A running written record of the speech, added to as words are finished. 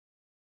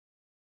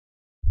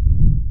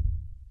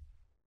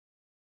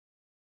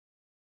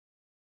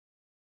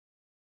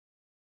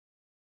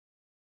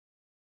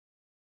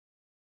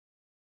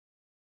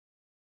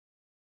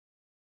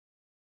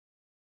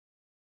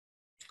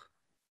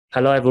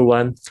Hello,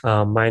 everyone.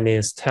 My name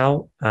is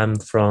Tao. I'm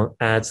from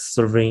Ad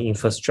Serving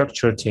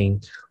Infrastructure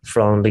team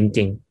from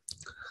LinkedIn.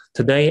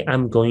 Today,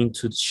 I'm going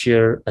to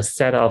share a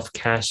set of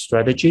cache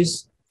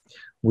strategies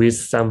with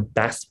some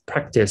best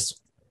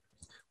practice,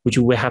 which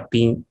we have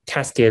been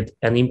tested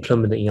and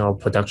implemented in our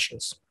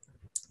productions.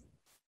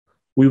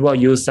 We will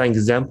use some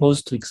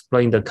examples to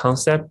explain the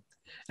concept,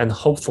 and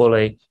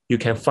hopefully you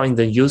can find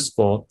them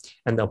useful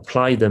and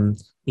apply them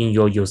in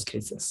your use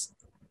cases.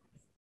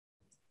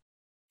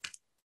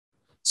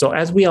 So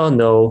as we all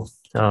know,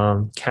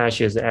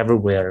 cache is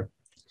everywhere.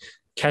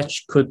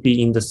 Cache could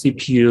be in the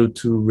CPU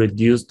to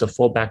reduce the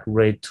fallback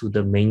rate to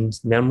the main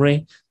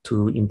memory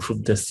to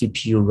improve the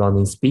CPU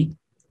running speed.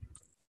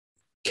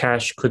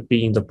 Cache could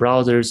be in the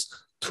browsers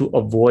to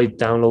avoid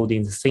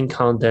downloading the same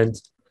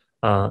content.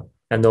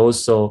 And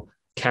also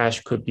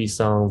cache could be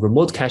some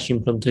remote cache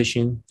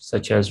implementation,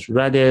 such as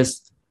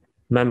Redis,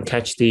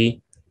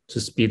 memcached to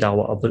speed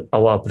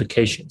our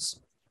applications.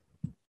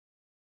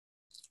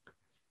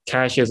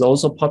 Cache is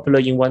also popular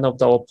in one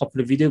of our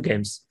popular video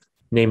games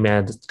named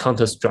as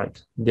Counter-Strike.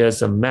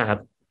 There's a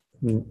map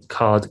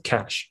called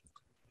Cache.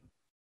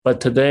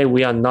 But today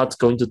we are not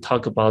going to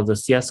talk about the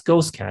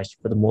CSGO's cache,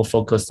 but more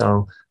focused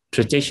on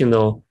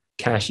traditional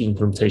cache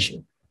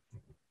implementation.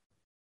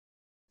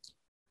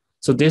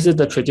 So this is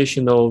the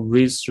traditional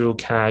read-through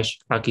cache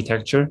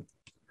architecture.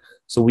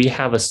 So we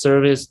have a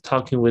service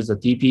talking with a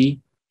DB.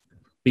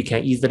 We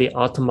can easily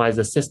optimize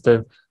the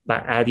system by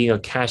adding a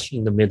cache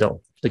in the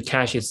middle. The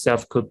cache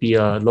itself could be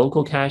a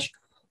local cache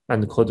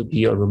and could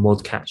be a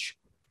remote cache.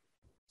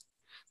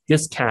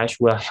 This cache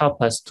will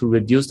help us to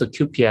reduce the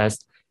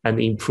QPS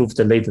and improve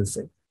the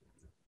latency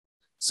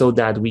so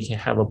that we can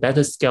have a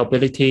better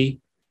scalability,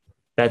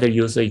 better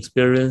user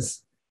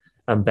experience,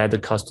 and better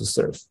cost to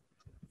serve.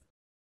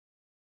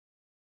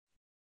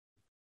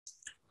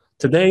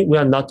 Today, we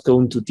are not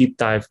going to deep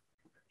dive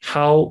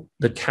how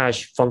the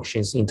cache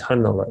functions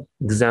internally.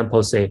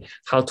 Example, say,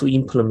 how to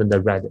implement the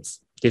Redis.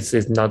 This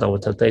is not our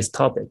today's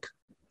topic.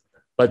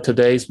 But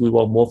today's we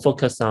will more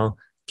focus on,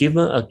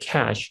 given a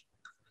cache,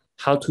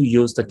 how to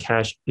use the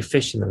cache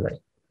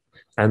efficiently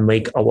and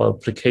make our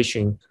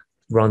application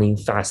running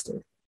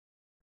faster.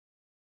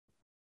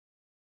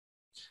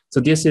 So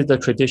this is the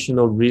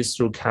traditional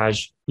read-through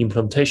cache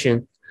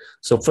implementation.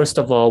 So first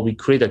of all, we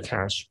create a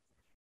cache.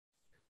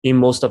 In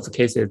most of the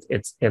cases,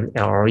 it's an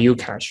LRU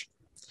cache.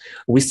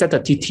 We set a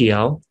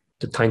TTL,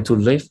 the time to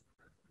live,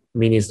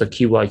 meaning the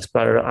key will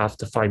expire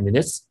after 5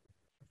 minutes.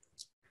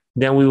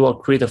 Then we will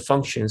create the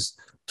functions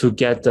to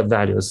get the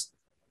values.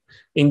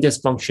 In these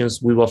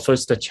functions, we will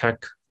first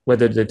check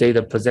whether the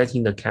data present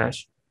in the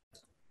cache.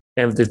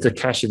 And if the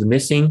cache is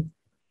missing,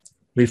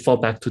 we fall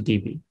back to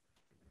DB.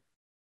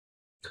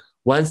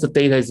 Once the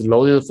data is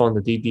loaded from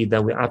the DB,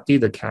 then we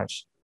update the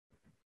cache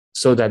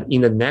so that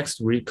in the next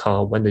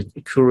recall, when they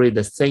query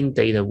the same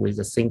data with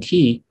the same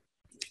key,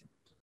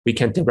 we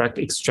can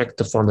directly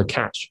extract from the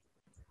cache.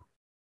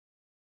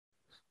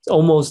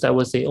 Almost, I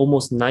would say,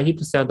 almost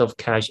 90% of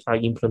cache are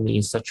implemented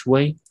in such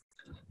way.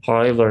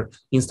 However,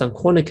 in some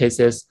corner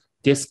cases,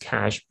 this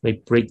cache may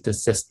break the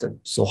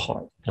system so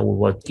hard, and we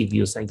will give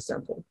you some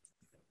example.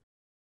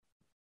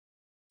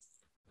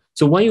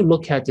 So when you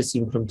look at this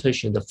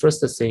implementation, the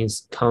first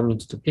things come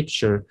into the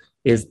picture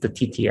is the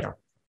TTL.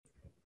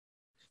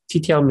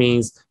 TTL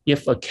means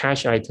if a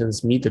cache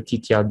items meet the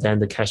TTL, then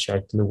the cache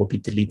item will be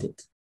deleted.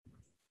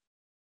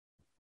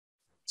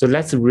 So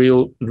let's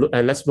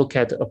look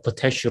at a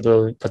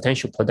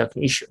potential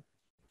production issue.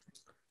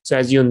 So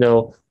as you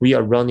know, we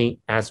are running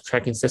as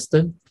tracking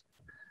system.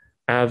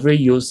 Every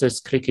user's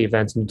click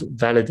event need to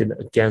validate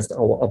against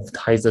our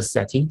advertiser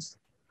settings.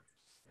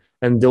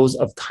 And those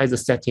advertiser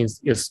settings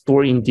is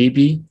stored in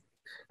DB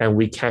and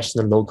we cache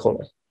them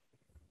locally.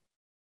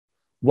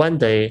 One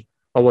day,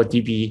 our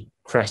DB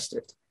crashed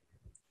it.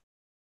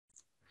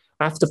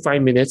 After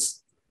 5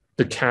 minutes,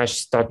 the cache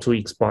starts to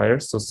expire,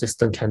 so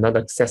system cannot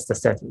access the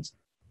settings.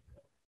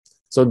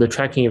 So the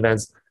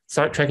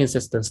tracking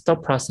system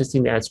stop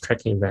processing the ads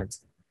tracking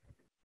events.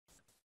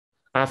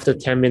 After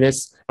 10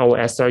 minutes, our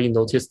SRE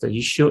noticed the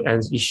issue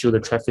and issued a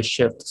traffic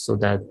shift so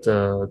that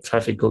the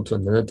traffic go to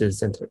another data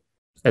center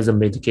as a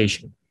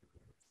mitigation.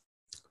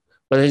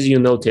 But as you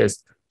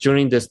notice,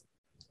 during this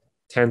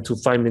 10 to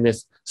 5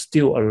 minutes,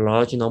 still a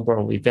large number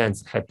of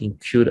events have been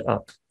queued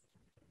up.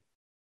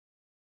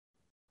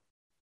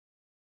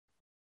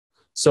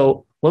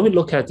 So when we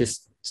look at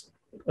this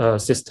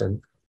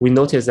system, we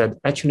notice that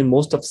actually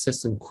most of the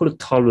system could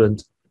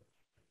tolerate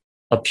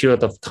a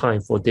period of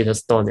time for data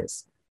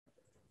slowness.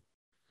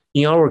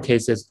 In our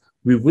cases,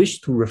 we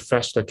wish to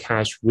refresh the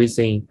cache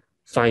within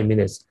 5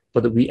 minutes,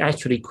 but we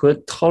actually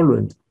could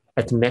tolerate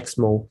at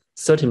maximum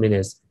 30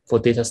 minutes for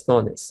data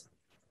slowness.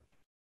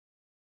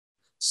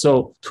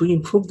 So to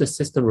improve the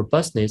system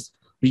robustness,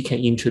 we can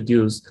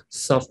introduce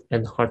soft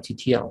and hard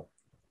TTL.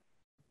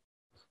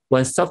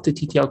 When soft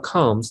TTL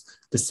comes,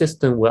 the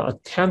system will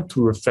attempt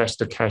to refresh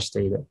the cache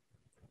data.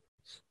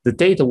 The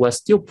data will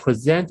still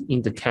present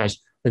in the cache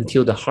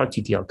until the hard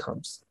TTL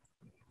comes.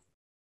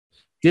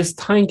 This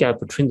time gap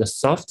between the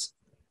soft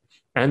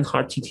and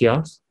hard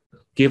TTLs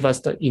give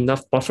us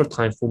enough buffer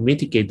time to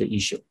mitigate the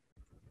issue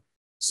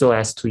so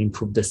as to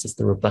improve the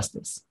system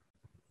robustness.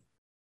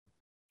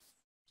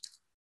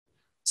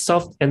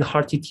 Soft and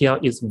hard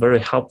TTL is very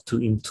helpful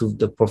to improve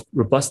the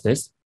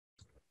robustness.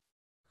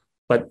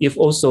 But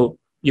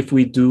if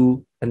we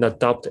do and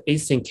adopt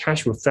async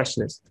cache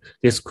refreshness,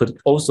 this could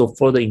also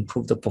further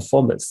improve the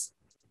performance.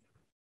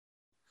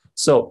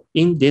 So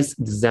in this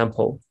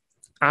example,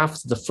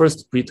 after the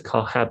first read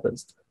call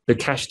happens, the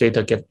cache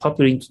data gets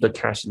populated into the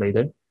cache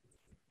later.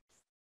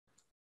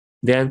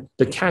 Then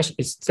the cache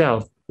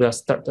itself will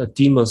start a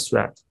daemon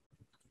thread.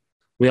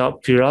 We'll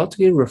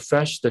periodically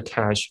refresh the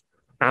cache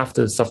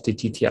after the soft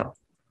TTL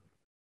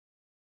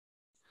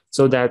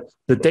so that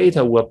the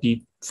data will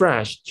be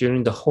fresh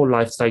during the whole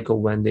life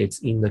cycle when it's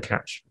in the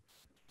cache.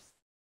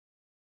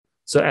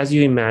 So as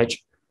you imagine,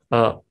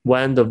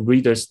 when the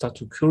readers start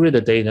to query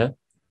the data,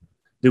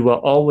 they will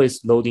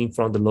always loading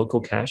from the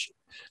local cache,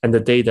 and the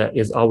data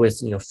is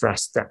always in a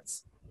fresh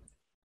state.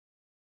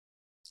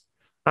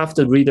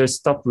 After readers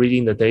stop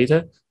reading the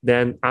data,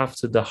 then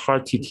after the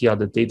hard TTL,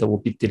 the data will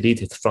be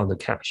deleted from the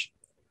cache.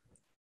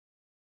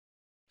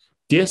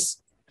 This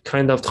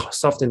kind of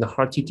soft and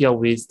hard TTL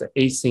with the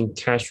async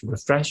cache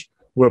refresh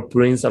will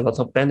brings a lot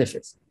of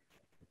benefits.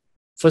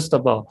 First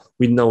of all,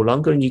 we no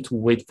longer need to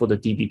wait for the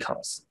DB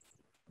calls.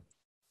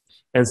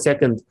 And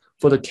second,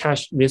 for the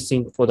cache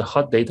missing for the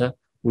hot data,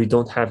 we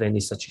don't have any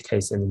such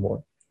case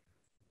anymore.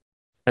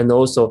 And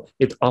also,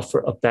 it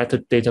offers a better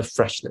data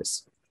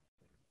freshness.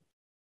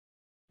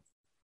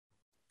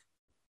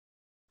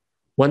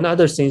 One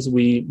other thing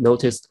we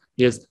noticed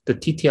is the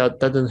TTL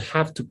doesn't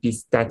have to be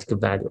static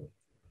value.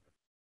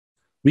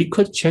 We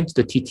could change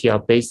the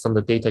TTL based on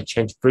the data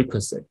change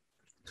frequency.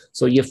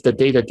 So if the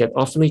data get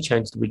often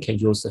changed, we can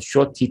use a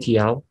short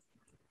TTL.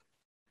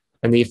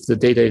 And if the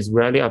data is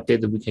rarely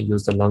updated, we can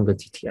use the longer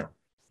TTL.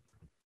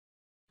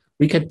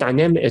 We can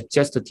dynamically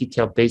adjust the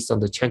TTL based on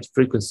the change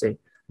frequency,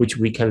 which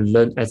we can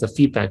learn as a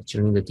feedback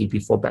during the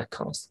DB fallback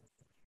calls.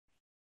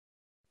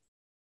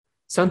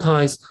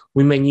 Sometimes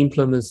we may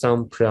implement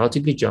some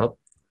periodic job.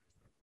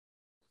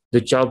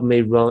 The job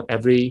may run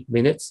every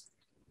minute.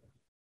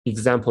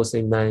 Examples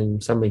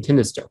in some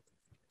maintenance job.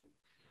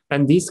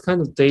 And these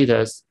kind of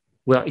data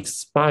will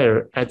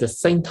expire at the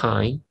same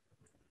time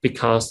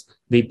because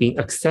they've been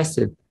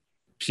accessed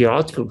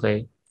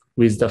periodically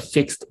with the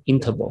fixed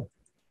interval.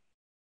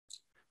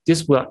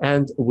 This will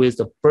end with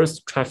the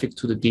burst traffic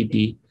to the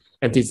DB,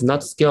 and it's not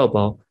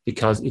scalable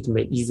because it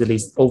may easily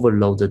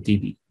overload the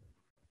DB.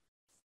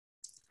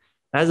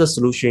 As a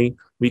solution,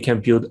 we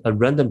can build a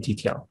random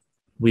TTL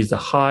with a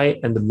high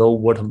and low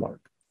watermark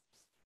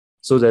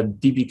so that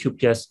DB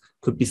QPS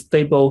could be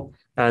stable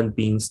and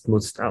being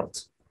smoothed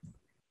out.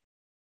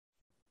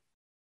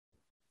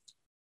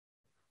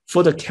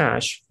 For the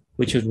cache,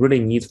 which really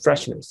needs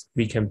freshness,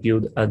 we can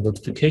build a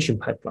notification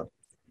pipeline.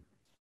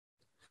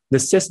 The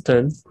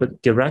system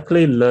could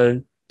directly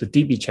learn the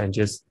DB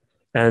changes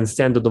and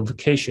send the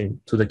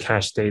notification to the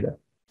cache data.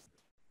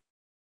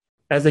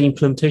 As an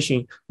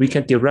implementation, we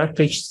can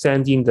directly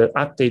send in the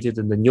updated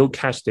and the new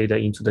cache data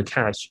into the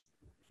cache.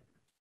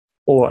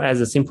 Or as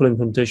a simple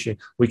implementation,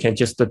 we can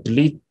just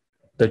delete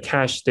the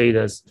cache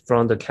data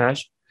from the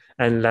cache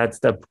and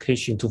let the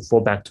application to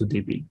fall back to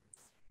DB.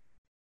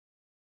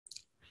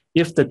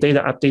 If the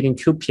data updating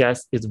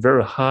QPS is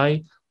very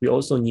high, we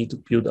also need to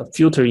build a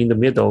filter in the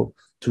middle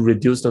to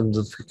reduce the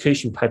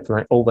notification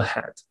pipeline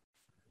overhead.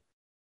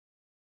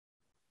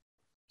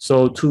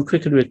 So to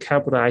quickly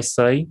recap what I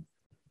say,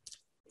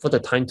 for the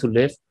time to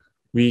live,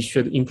 we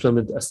should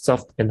implement a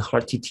soft and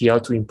hard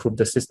TTL to improve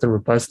the system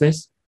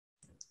robustness.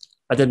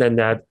 Other than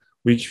that,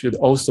 we should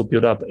also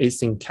build up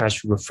async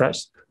cache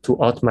refresh to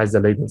optimize the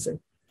latency.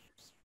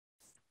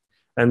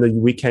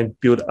 And we can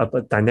build up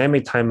a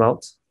dynamic TTL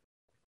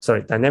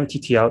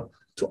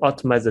to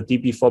optimize the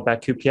DB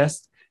fallback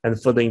QPS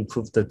and further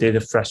improve the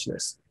data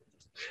freshness.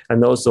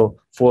 And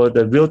also for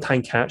the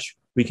real-time cache,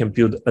 we can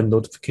build a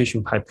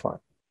notification pipeline.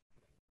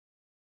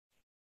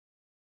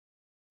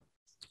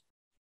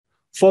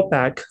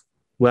 Fallback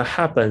will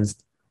happen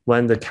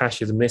when the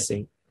cache is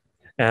missing.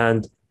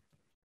 And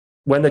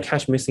when the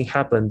cache missing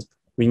happened,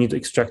 we need to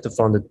extract it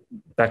from the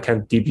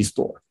backend DB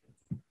store.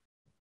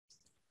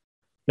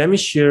 Let me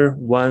share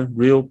one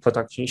real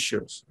production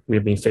issue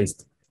we've been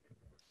faced.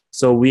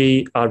 So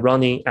we are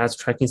running as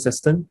tracking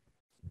system.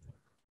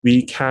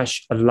 We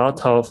cache a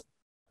lot of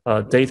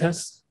data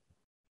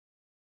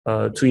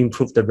to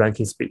improve the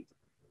ranking speed.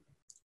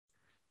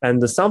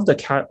 And some of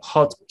the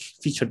hot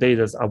feature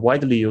data are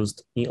widely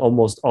used in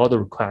almost all the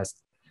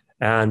requests.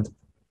 And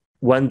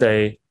one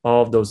day,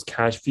 all of those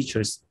cache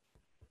features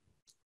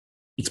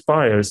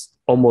expires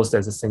almost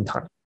at the same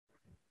time.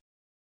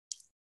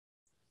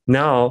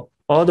 Now,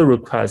 all the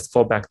requests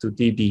fall back to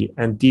DB,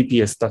 and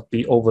DB is start to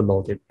be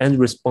overloaded and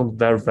respond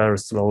very, very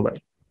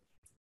slowly.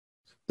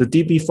 The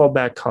DB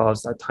fallback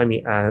calls are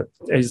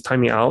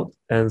timing out,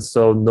 and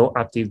so no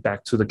update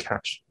back to the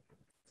cache.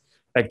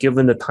 And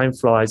given the time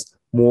flies,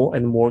 more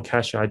and more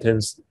cache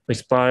items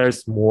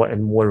expires, more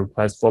and more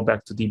requests fall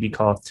back to DB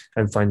call,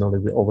 and finally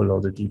we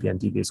overload the DB and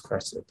DB is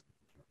crashed.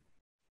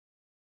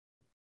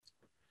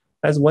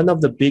 As one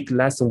of the big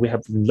lessons we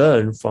have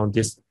learned from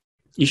this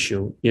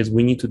issue is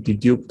we need to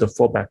dedupe the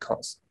fallback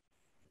calls.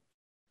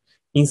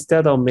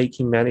 Instead of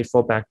making many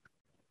fallback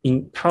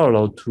in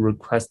parallel to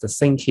request the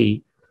same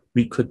key,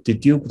 we could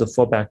dedupe the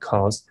fallback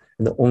calls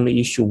and only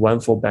issue one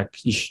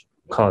fallback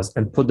calls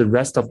and put the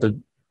rest of the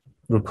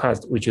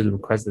request, which is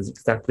requested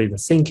exactly the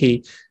same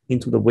key,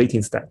 into the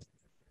waiting step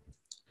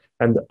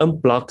and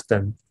unblock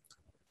them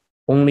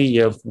only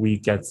if we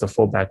get the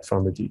fallback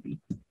from the DB.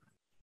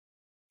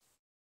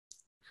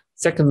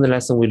 Second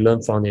lesson we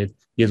learned from it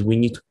is we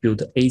need to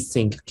build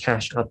async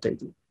cache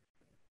updating.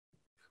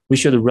 We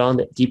should run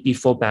the DB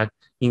fallback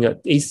in an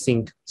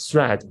async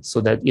thread so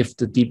that if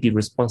the DB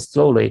responds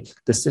slowly,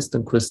 the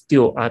system could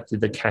still update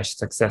the cache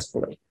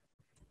successfully.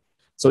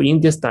 So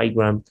in this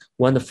diagram,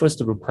 when the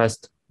first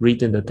request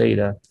reading the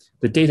data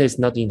is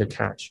not in the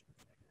cache.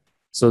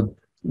 So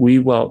we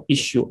will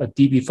issue a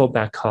DB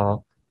fallback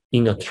call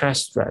in a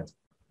cache thread.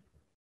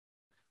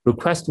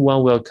 Request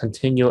one will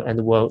continue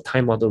and will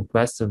timeout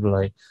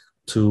aggressively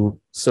to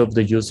serve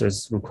the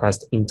user's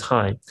request in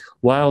time,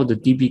 while the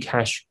DB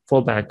cache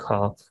fallback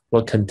call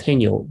will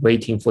continue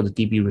waiting for the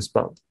DB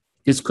response.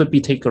 This could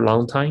take a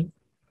long time.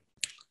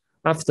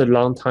 After a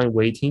long time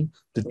waiting,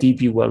 the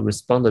DB will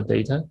respond the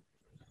data,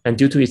 and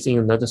due to it's in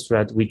another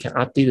thread, we can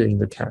update it in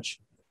the cache.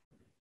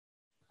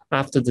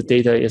 After the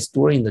data is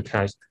stored in the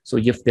cache, so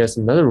if there's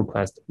another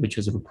request, which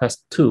is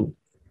request 2,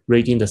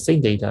 reading the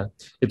same data,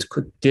 it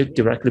could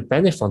directly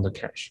benefit from the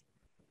cache.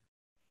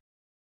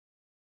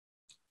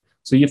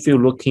 So if you're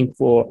looking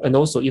for, and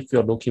also if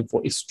you're looking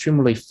for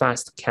extremely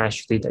fast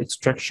cache data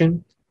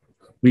extraction,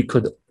 we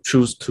could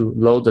choose to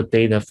load the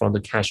data from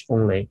the cache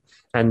only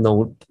and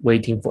not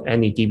waiting for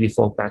any DB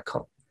fallback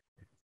call.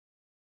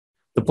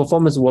 The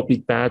performance will be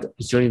bad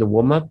during the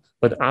warm-up,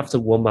 but after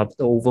warm-up,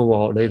 the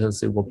overall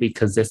latency will be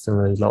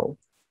consistently low.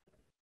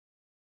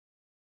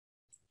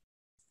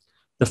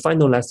 The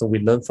final lesson we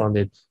learned from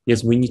it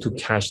is we need to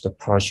cache the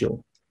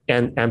partial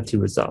and empty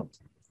result.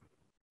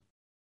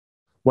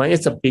 When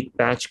it's a big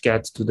batch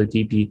gets to the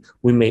DB,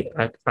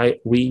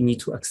 we need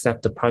to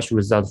accept the partial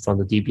result from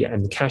the DB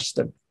and cache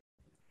them.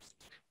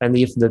 And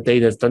if the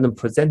data doesn't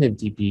present in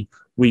DB,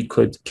 we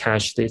could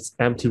cache this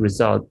empty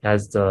result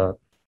as the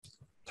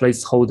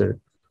placeholder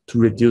to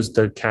reduce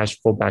the cache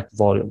fallback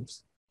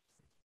volumes.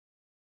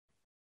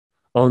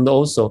 And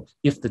also,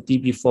 if the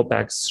DB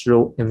fallback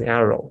throws an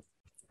error,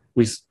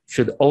 we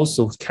should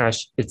also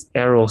cache its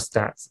error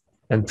stats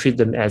and treat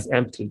them as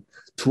empty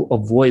to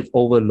avoid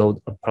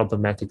overload a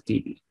problematic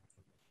DB.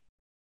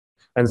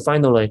 And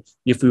finally,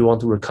 if we want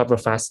to recover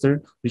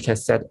faster, we can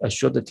set a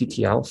shorter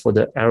TTL for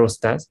the error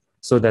stats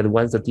so that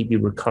once the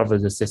DB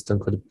recovers, the system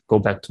could go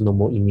back to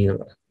normal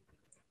immediately.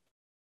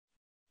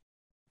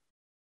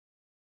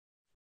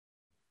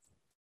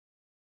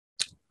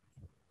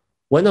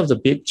 One of the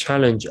big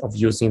challenges of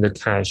using the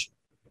cache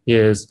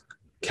is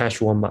cache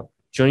warm-up.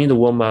 During the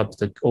warm-up,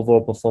 the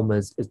overall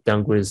performance is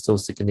downgraded so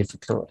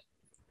significantly.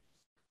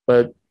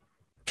 But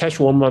cache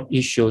warm-up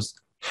issues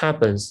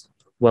happens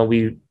when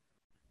we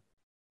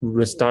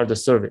restart the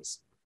service,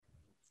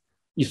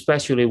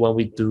 especially when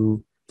we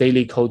do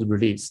daily code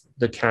release.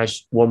 The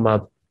cache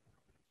warm-up,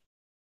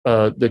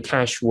 the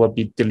cache will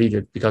be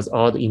deleted because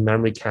all the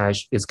in-memory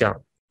cache is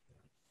gone.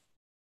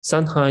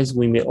 Sometimes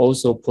we may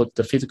also put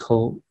the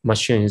physical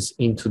machines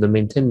into the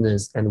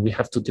maintenance and we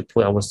have to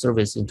deploy our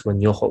service into a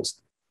new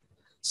host.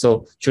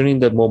 So during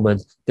the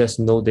moment, there's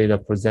no data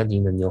present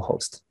in the new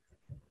host.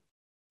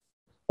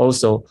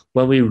 Also,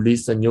 when we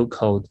release a new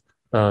code,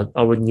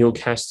 our new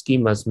cache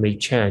schemas may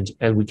change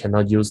and we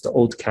cannot use the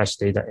old cache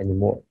data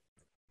anymore.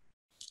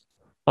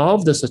 All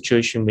of the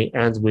situation may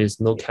end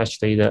with no cache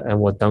data and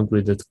will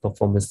downgrade the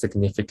performance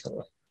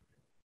significantly.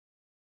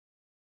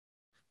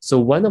 So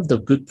one of the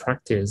good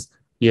practice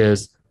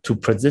is to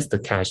persist the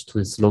cache to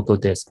its local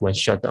disk when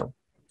shut down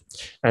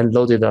and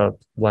load it up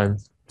when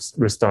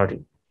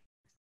restarting.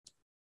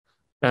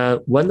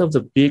 One of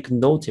the big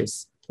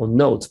notes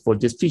for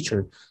this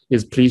feature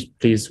is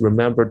please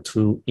remember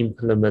to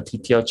implement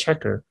TTL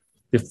checker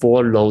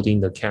before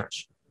loading the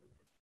cache.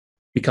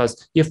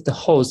 Because if the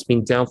host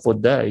been down for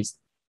days,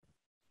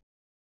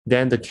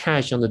 then the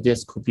cache on the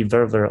disk could be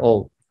very, very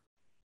old.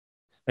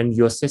 And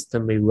your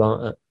system may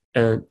run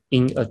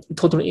in a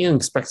totally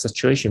unexpected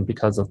situation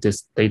because of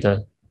this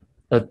data,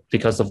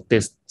 because of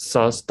this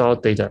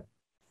stored data.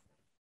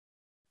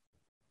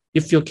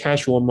 If your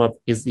cache warm-up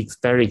is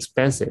very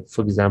expensive,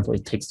 for example,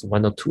 it takes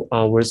 1 or 2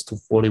 hours to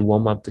fully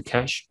warm up the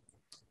cache,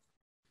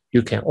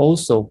 you can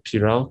also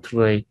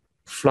periodically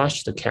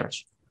flush the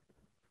cache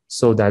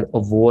so that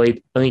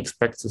avoid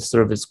unexpected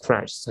service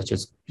crash, such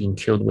as being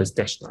killed with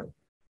 -9.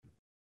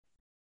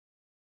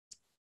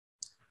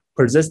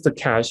 Persist the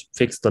cache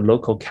fix the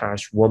local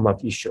cache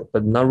warm-up issue,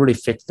 but not really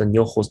fix the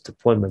new host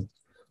deployment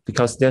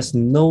because there's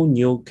no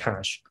new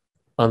cache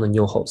on the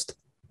new host.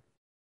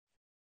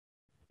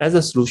 As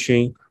a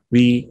solution,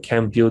 we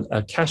can build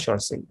a cache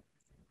RC.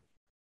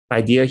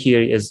 Idea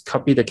here is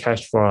copy the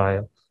cache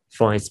file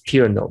from its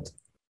peer node.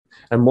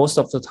 And most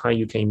of the time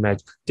you can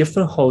imagine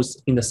different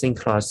hosts in the same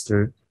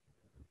cluster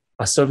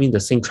are serving the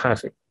same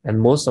traffic, and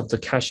most of the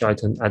cache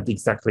items are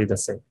exactly the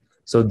same,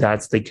 so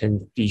that they can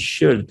be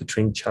shared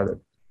between each other.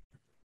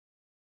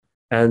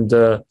 And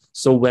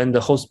so when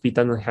the host B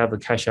doesn't have a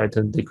cache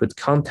item, they could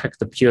contact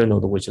the peer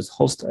node, which is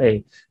host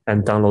A,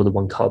 and download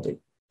one copy.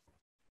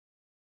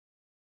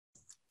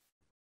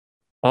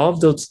 All of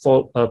those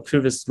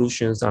previous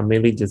solutions are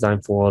mainly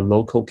designed for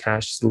local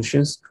cache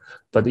solutions,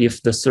 but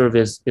if the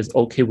service is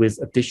okay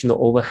with additional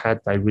overhead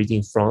by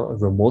reading from a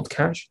remote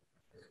cache,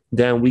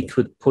 then we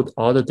could put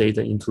all the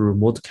data into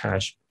remote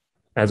cache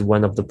as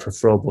one of the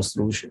preferable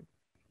solutions.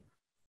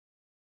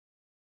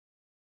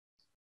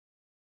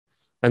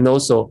 And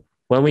also,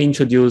 when we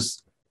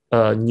introduce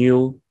a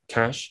new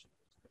cache,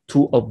 to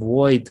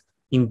avoid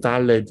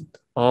invalid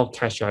all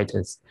cache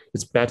items,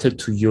 it's better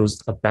to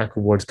use a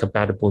backwards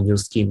compatible new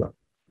schema.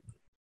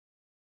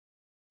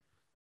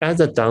 As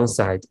a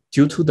downside,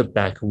 due to the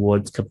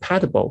backwards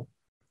compatible,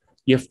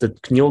 if the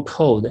new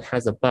code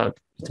has a bug,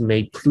 it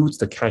may pollute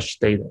the cache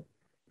data.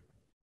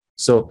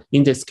 So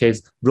in this case,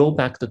 roll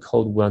back the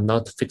code will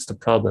not fix the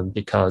problem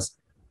because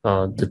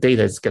the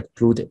data is get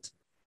polluted.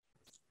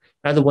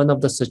 As one of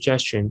the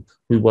suggestions,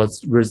 we would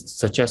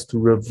suggest to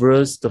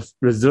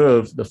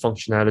reserve the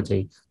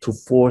functionality to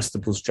force the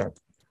bootstrap,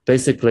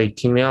 basically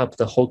cleaning up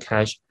the whole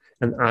cache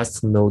and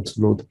ask Node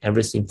to load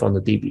everything from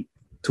the DB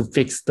to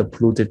fix the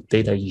polluted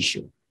data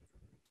issue.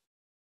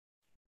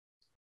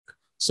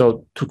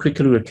 So to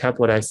quickly recap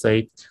what I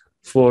said,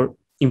 for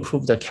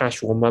improve the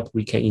cache warmup,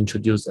 we can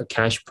introduce a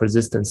cache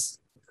persistence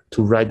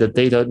to write the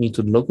data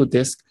into local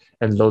disk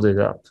and load it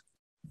up.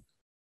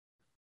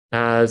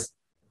 As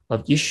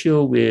an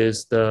issue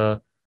with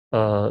the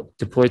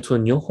deploy to a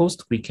new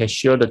host, we can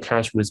share the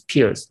cache with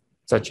peers,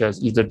 such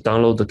as either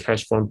download the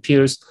cache from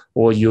peers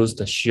or use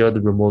the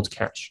shared remote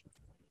cache.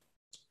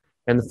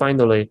 And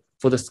finally,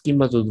 for the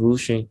schema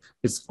resolution,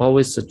 it's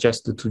always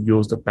suggested to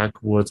use the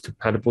backwards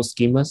compatible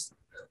schemas,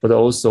 but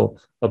also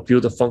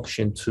build a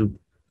function to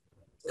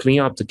clean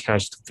up the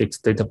cache to fix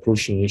data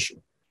pollution issue.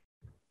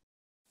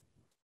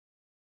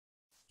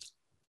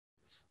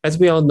 As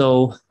we all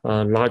know,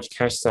 large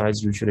cache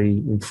size usually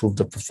improve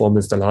the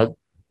performance a lot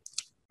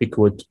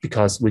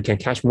because we can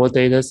cache more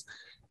data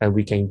and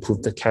we can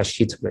improve the cache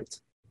hit rate.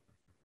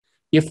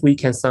 If we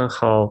can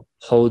somehow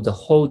hold the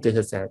whole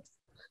data set,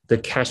 the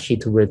cache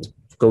hit rate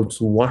go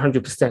to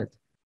 100%.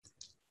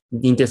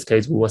 In this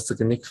case, we will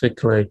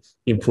significantly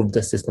improve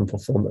the system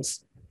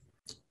performance.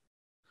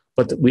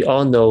 But we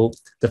all know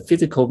the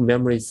physical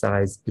memory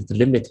size is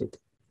limited.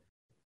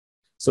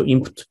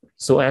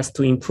 So as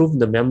to improve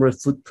the memory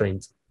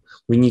footprint,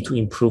 we need to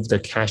improve the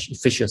cache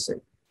efficiency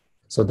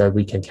so that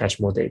we can cache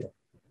more data.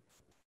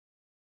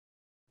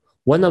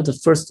 One of the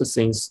first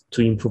things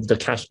to improve the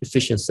cache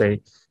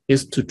efficiency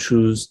is to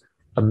choose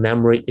a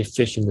memory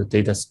efficient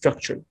data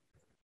structure.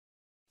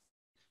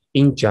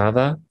 In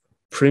Java,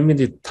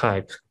 primitive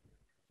type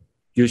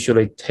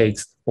usually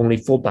takes only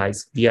 4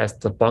 bytes, whereas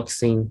the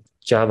boxing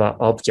Java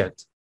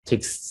object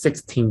takes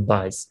 16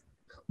 bytes,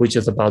 which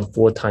is about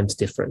 4 times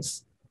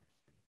difference.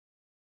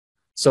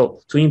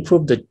 So to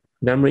improve the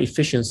memory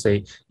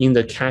efficiency in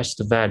the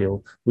cached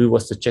value, we will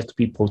suggest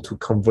people to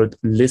convert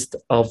list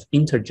of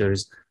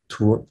integers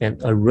to an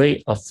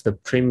array of the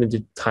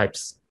primitive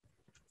types.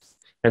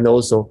 And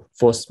also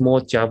for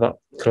small Java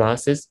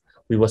classes,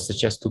 we will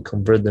suggest to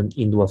convert them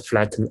into a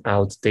flattened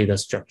out data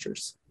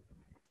structures.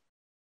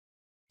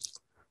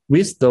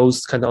 With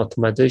those kind of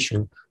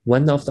optimization,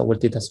 one of our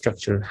data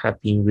structure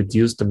have been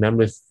reduced the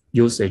memory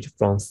usage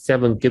from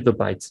 7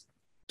 gigabytes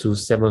to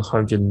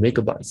 700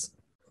 megabytes,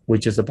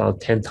 which is about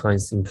 10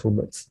 times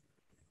improvements.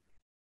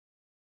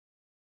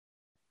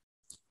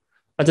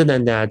 Other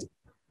than that,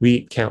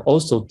 we can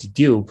also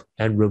dedupe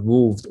and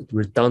remove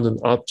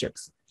redundant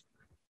objects.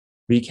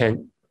 We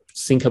can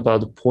think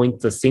about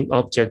point the same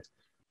object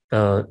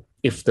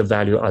if the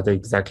value are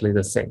exactly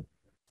the same.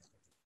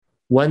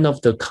 One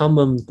of the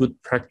common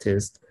good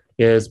practice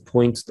is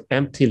point the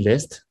empty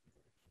list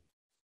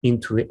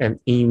into an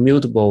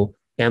immutable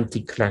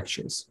empty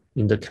collections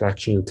in the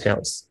collection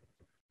utils.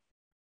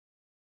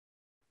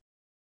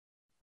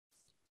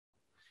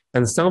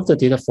 And some of the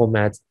data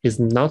formats is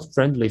not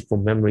friendly for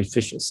memory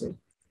efficiency.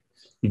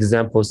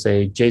 Example,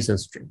 say JSON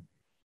string.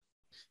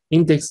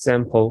 In this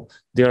example,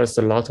 there is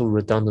a lot of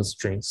redundant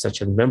strings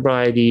such as member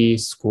ID,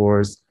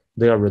 scores,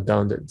 they are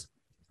redundant.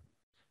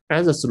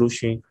 As a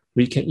solution,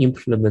 we can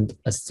implement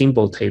a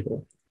symbol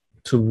table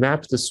to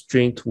map the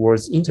string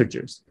towards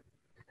integers.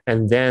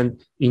 And then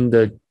in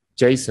the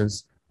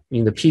JSONs,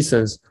 in the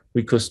pieces,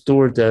 we could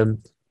store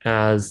them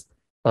as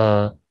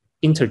an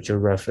integer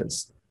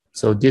reference.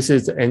 So this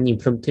is an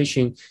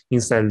implementation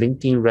inside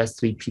LinkedIn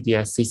REST-free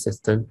PDSC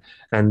system.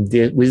 And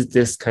with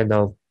this kind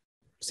of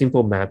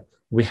simple map,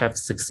 we have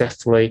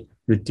successfully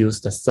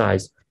reduced the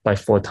size by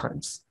 4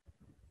 times.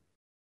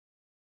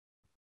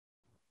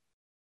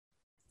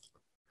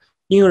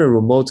 In a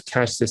remote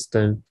cache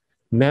system,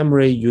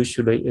 memory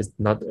usually is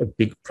not a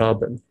big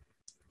problem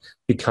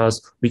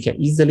because we can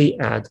easily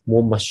add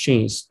more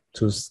machines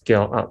to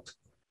scale up.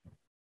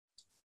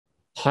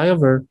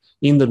 However,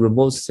 in the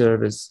remote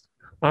service,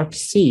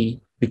 RPC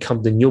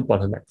become the new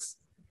bottlenecks.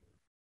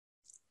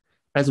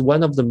 As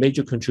one of the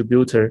major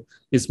contributors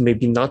is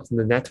maybe not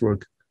the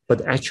network,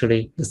 but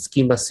actually the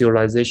schema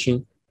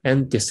serialization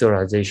and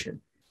deserialization.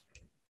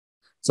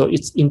 So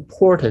it's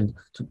important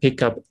to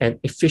pick up an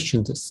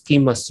efficient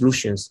schema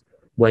solutions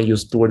when you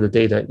store the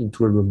data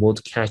into a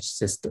remote cache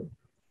system.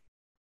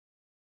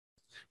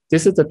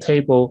 This is the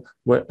table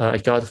I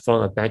got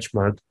from a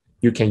benchmark.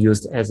 You can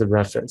use as a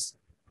reference.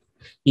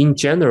 In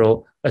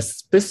general, a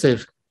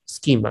specific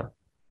schema,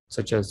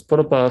 such as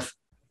protobuf,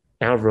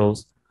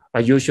 arrows,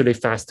 are usually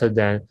faster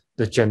than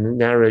the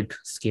generic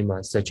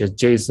schema, such as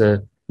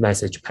JSON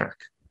message pack.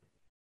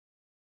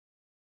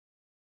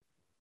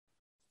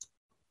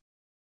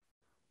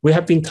 We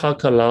have been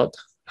talking a lot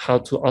how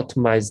to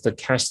optimize the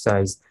cache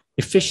size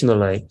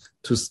efficiently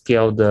to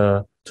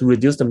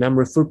reduce the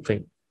memory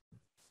footprint.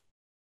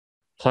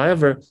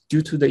 However,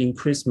 due to the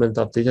increasement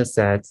of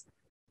dataset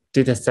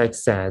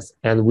size,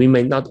 and we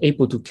may not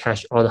able to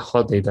cache all the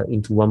hot data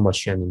into one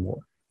machine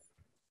anymore.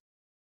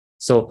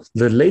 So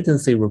the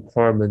latency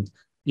requirement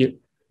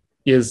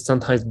is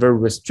sometimes very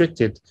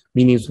restricted,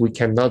 meaning we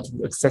cannot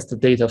access the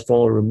data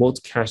from a remote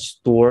cache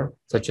store,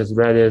 such as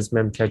Redis,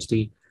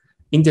 Memcached.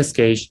 In this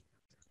case,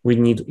 we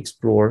need to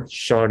explore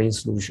sharding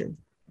solution.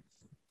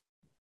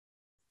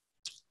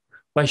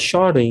 By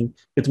sharding,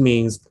 it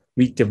means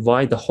we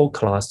divide the whole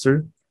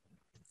cluster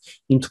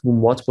into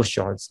multiple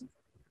shards.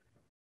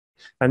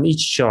 And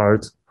each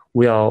shard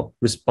will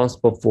be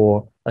responsible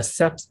for a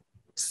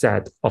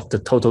subset of the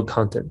total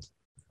content.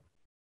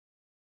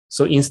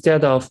 So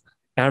instead of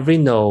every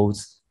node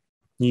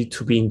need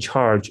to be in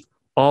charge of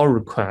all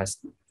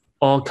requests,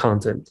 all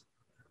content,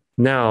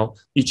 now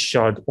each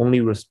shard only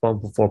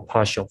responsible for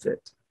partial of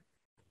it.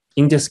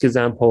 In this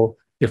example,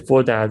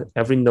 before that,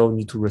 every node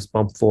need to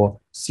respond for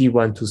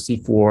C1 to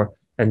C4,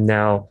 and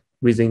now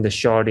within the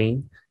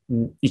sharding,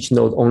 each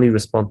node only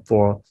responds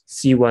for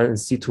C1 and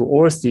C2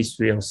 or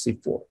C3 or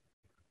C4.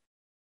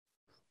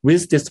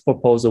 With this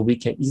proposal, we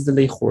can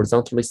easily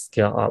horizontally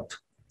scale up.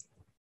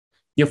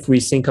 If we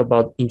think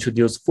about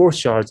introduce 4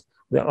 shards,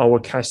 then our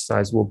cache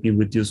size will be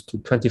reduced to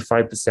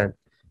 25%.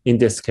 In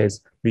this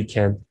case, we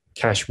can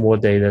cache more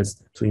data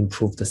to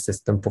improve the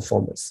system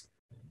performance.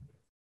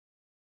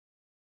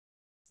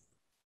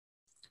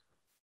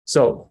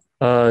 So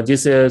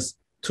this is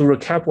to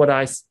recap what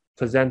I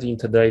presented in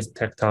today's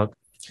Tech Talk.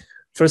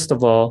 First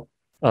of all,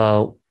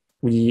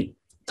 we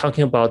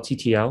talking about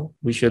TTL,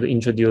 we should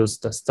introduce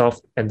the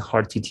soft and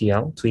hard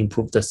TTL to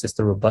improve the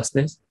system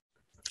robustness.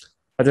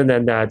 Other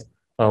than that,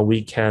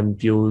 we can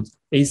build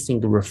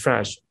async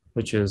refresh,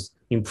 which is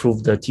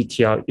improve the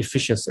TTL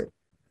efficiency.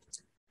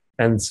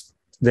 And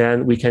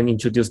then we can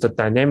introduce the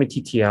dynamic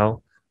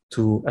TTL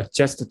to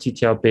adjust the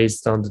TTL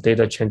based on the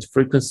data change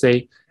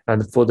frequency.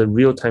 And for the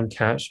real-time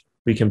cache,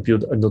 we can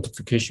build a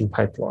notification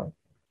pipeline.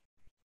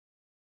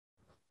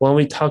 When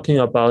we're talking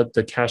about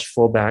the cache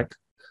fallback,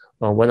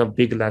 one of the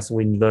big lessons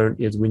we learned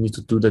is we need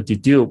to do the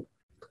dedupe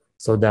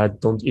so that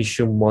don't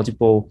issue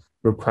multiple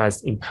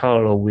requests in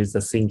parallel with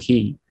the same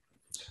key.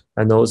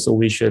 And also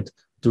we should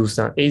do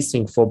some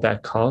async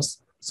fallback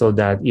calls so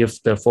that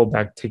if the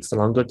fallback takes a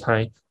longer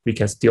time, we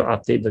can still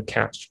update the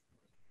cache.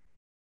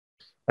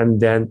 And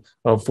then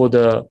for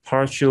the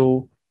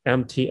partial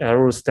empty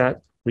error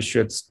stat, we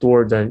should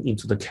store them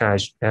into the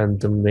cache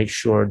and make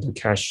sure the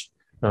cache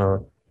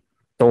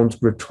don't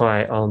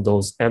retry on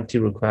those empty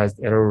requests,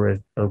 error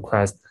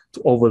requests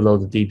to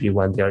overload the DB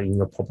when they are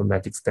in a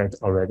problematic state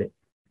already.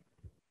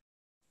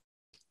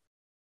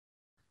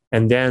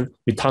 And then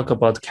we talk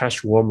about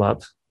cache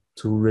warm-up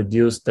to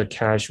reduce the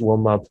cache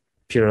warm-up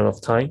period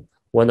of time.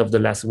 One of the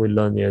lessons we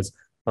learned is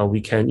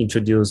we can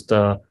introduce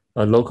the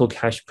local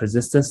cache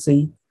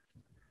persistency.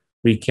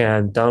 We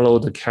can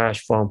download the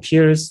cache from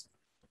peers.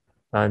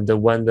 And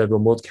when the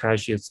remote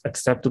cache is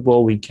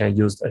acceptable, we can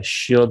use a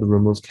shared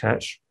remote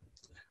cache.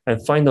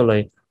 And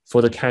finally,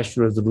 for the cache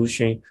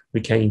resolution,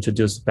 we can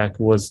introduce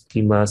backwards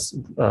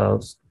a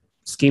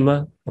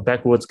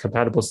backwards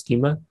compatible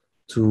schema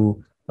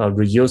to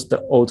reuse the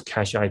old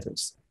cache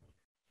items.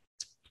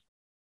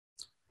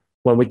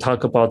 When we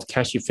talk about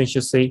cache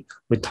efficiency,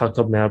 we talk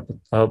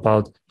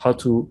about how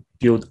to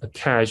build a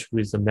cache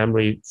with a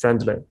memory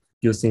friendly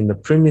using the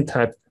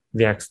primitive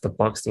VX the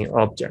boxing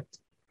object.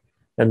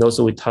 And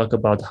also we talk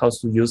about how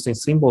to using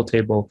symbol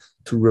table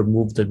to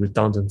remove the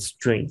redundant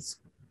strings.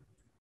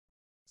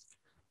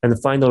 And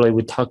finally,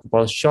 we talk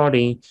about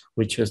sharding,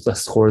 which is the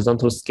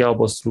horizontal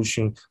scalable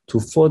solution to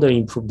further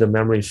improve the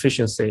memory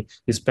efficiency,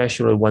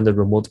 especially when the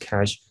remote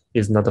cache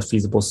is not a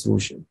feasible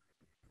solution.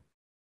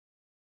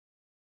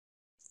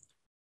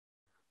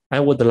 I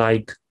would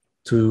like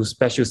to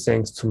special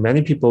thanks to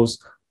many people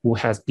who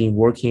has been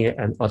working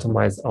and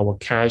optimize our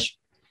cache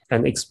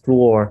and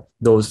explore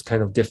those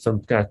kind of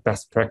different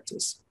best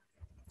practice.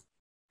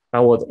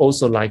 I would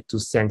also like to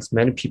thank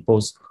many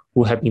people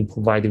who have been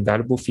providing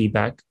valuable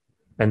feedback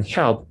and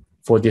help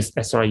for this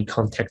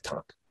SREcon Tech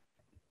Talk.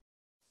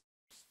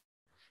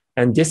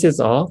 And this is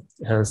all,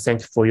 and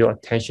thank you for your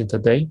attention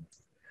today.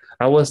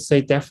 I will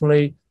say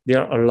definitely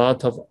there are a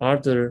lot of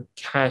other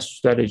cache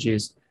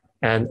strategies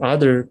and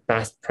other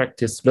best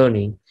practice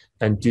learning.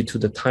 And due to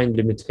the time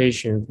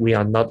limitation, we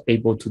are not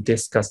able to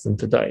discuss them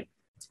today.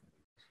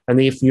 And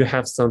if you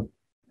have some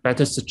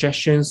better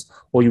suggestions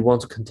or you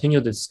want to continue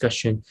the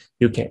discussion,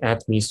 you can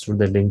add me through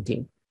the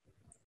LinkedIn.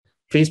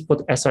 Please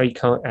put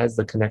SREcon as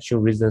the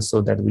connection reason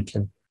so that we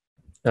can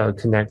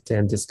connect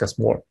and discuss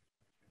more.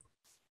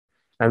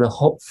 And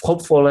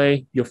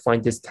hopefully you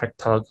find this tech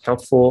talk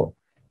helpful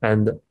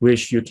and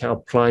wish you can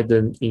apply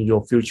them in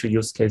your future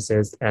use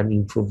cases and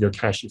improve your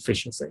cache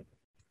efficiency.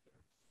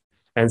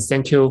 And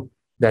thank you.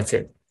 That's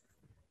it.